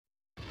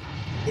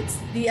It's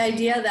the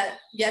idea that,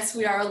 yes,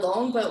 we are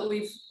alone, but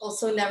we've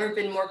also never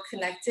been more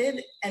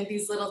connected, and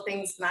these little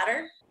things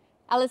matter.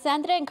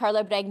 Alessandra and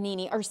Carla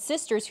Bragnini are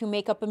sisters who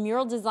make up a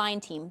mural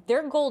design team.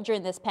 Their goal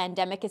during this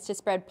pandemic is to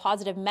spread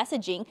positive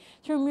messaging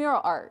through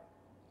mural art.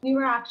 We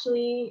were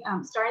actually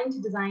starting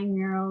to design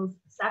murals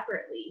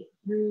separately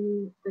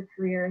through the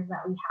careers that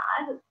we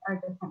had, our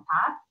different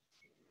paths.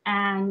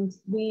 And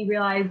we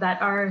realized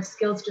that our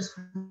skills just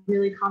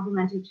really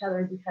complement each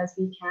other because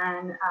we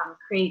can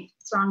create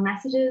strong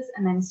messages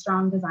and then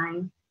strong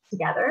design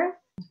together.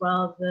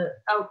 Well, the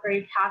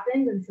outbreak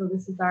happened, and so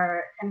this is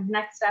our kind of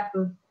next step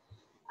of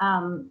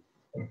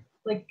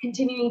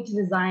continuing to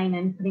design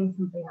and putting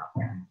something out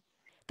there.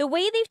 The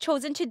way they've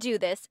chosen to do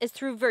this is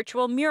through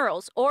virtual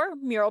murals or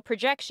mural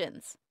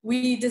projections.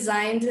 We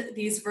designed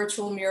these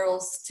virtual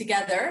murals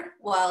together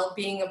while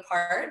being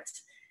apart.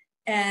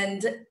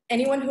 And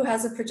anyone who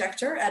has a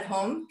projector at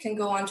home can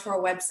go onto our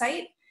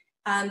website.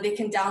 They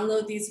can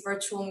download these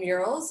virtual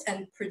murals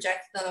and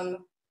project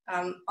them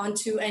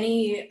onto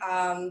any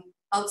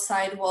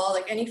outside wall,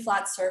 like any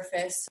flat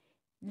surface.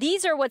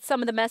 These are what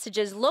some of the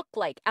messages look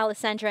like.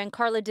 Alessandra and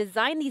Carla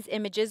designed these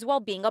images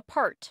while being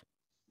apart.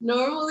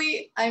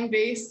 Normally, I'm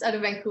based out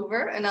of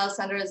Vancouver, and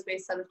Alessandra is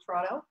based out of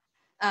Toronto.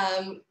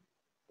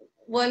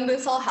 When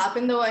this all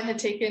happened, though, I had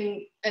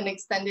taken an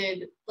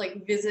extended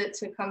visit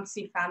to come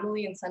see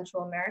family in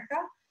Central America.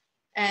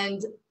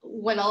 And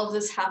when all of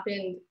this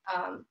happened,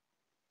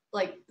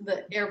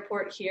 the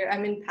airport here,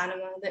 I'm in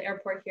Panama, the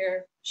airport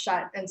here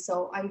shut. And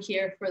so I'm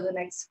here for the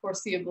next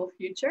foreseeable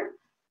future.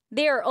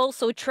 They are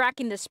also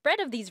tracking the spread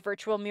of these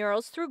virtual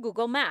murals through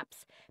Google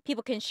Maps.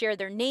 People can share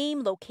their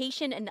name,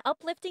 location, and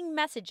uplifting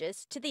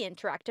messages to the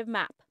interactive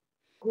map.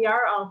 We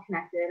are all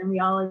connected and we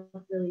all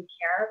really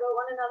care about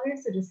one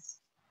another. So just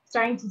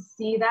starting to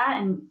see that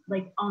and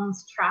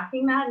almost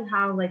tracking that and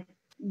how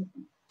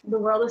the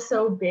world is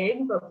so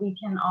big, but we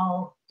can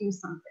all do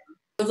something.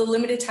 The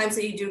limited times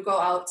that you do go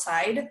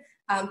outside,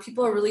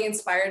 people are really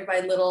inspired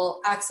by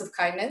little acts of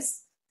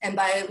kindness and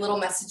by little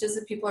messages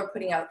that people are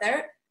putting out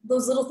there.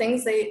 Those little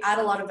things, they add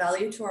a lot of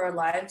value to our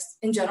lives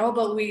in general,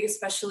 but we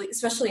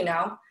especially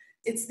now,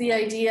 it's the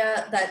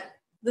idea that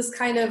this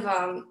kind of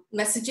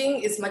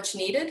messaging is much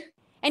needed.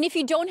 And if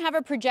you don't have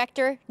a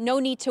projector, no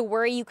need to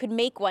worry, you could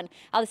make one.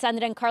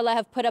 Alessandra and Carla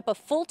have put up a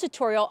full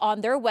tutorial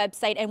on their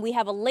website, and we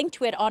have a link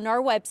to it on our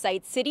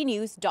website,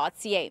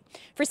 citynews.ca.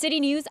 For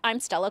City News, I'm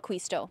Stella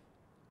Quisto.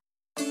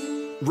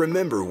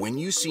 Remember, when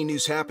you see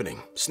news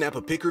happening, snap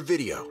a pic or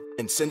video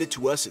and send it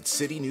to us at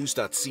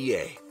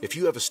citynews.ca. If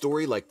you have a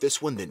story like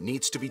this one that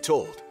needs to be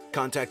told,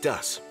 contact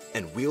us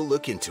and we'll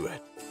look into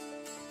it.